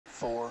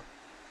4,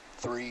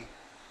 3,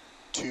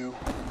 2,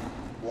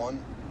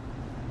 1.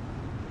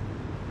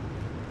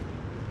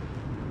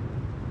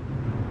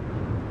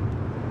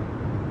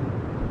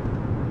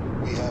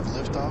 We have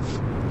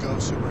liftoff. Go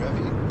Super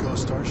Heavy. Go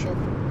Starship.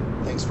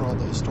 Thanks for all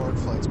the historic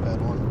flights,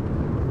 Bad One.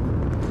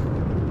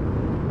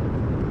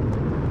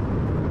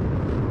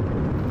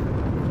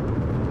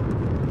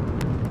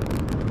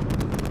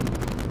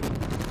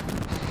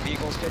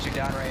 Vehicles pitching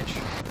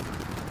downrange.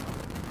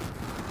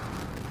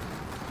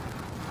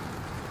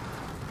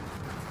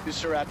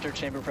 Booster Raptor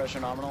chamber pressure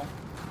nominal.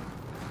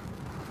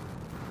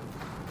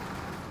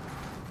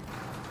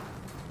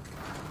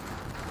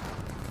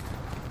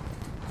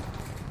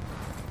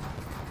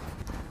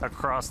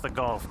 Across the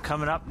Gulf.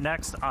 Coming up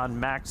next on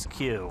Max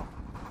Q.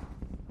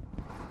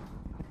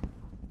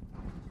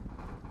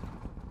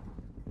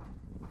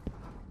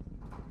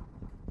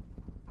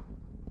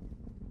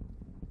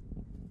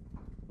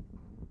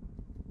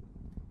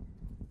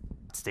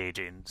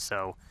 Staging.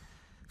 So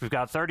we've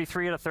got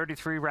 33 out of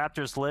 33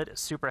 Raptors lit.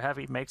 Super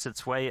Heavy makes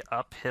its way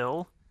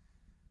uphill.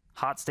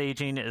 Hot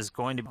staging is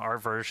going to be our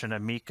version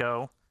of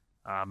MECO.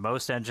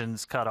 Most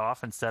engines cut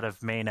off instead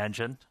of main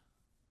engine.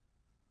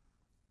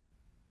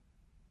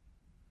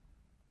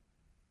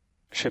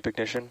 Ship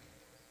ignition.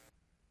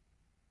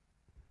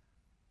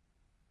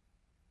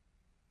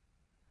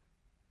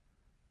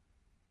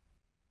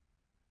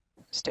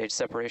 Stage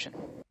separation.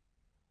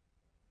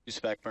 Use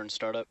backburn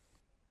startup.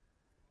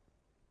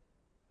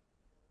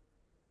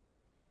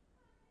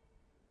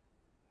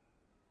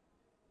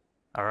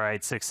 All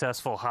right,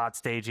 successful hot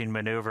staging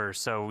maneuver.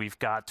 So we've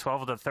got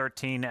 12 of the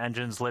 13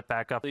 engines lit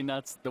back up.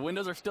 Nuts. The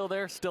windows are still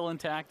there, still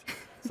intact.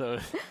 So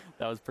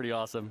that was pretty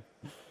awesome.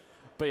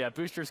 But yeah,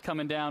 boosters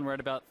coming down. We're at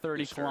about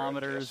 30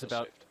 kilometers.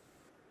 All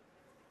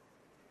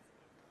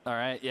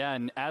right, yeah,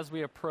 and as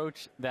we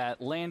approach that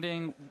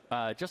landing,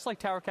 just like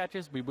tower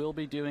catches, we will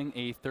be doing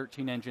a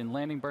 13-engine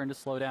landing burn to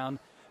slow down.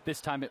 This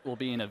time it will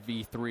be in a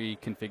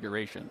V3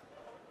 configuration.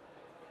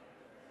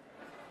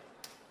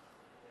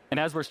 And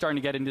as we're starting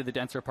to get into the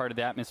denser part of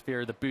the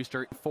atmosphere, the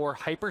booster for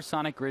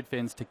hypersonic grid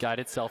fins to guide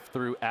itself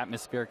through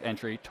atmospheric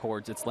entry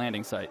towards its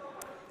landing site.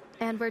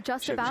 And we're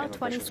just about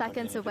 20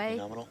 seconds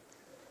away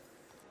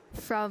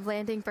from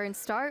landing burn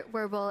start,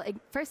 where we'll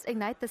first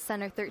ignite the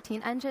center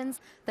 13 engines,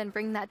 then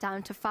bring that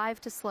down to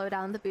 5 to slow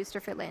down the booster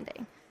for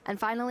landing. And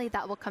finally,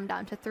 that will come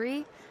down to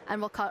 3,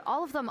 and we'll cut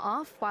all of them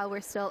off while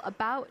we're still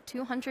about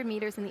 200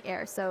 meters in the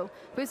air. So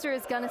booster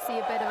is going to see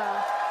a bit of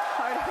a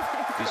harder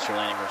thing. Booster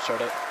landing burn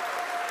startup.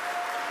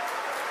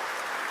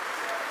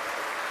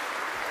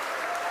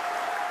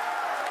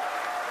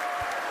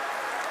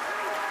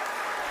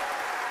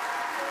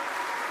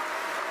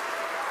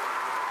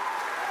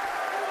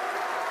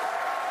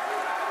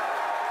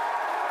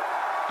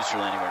 Booster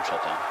landing burn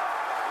shutdown.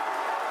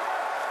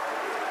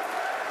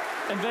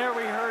 And there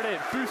we heard it.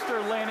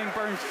 Booster landing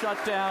burn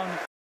shutdown.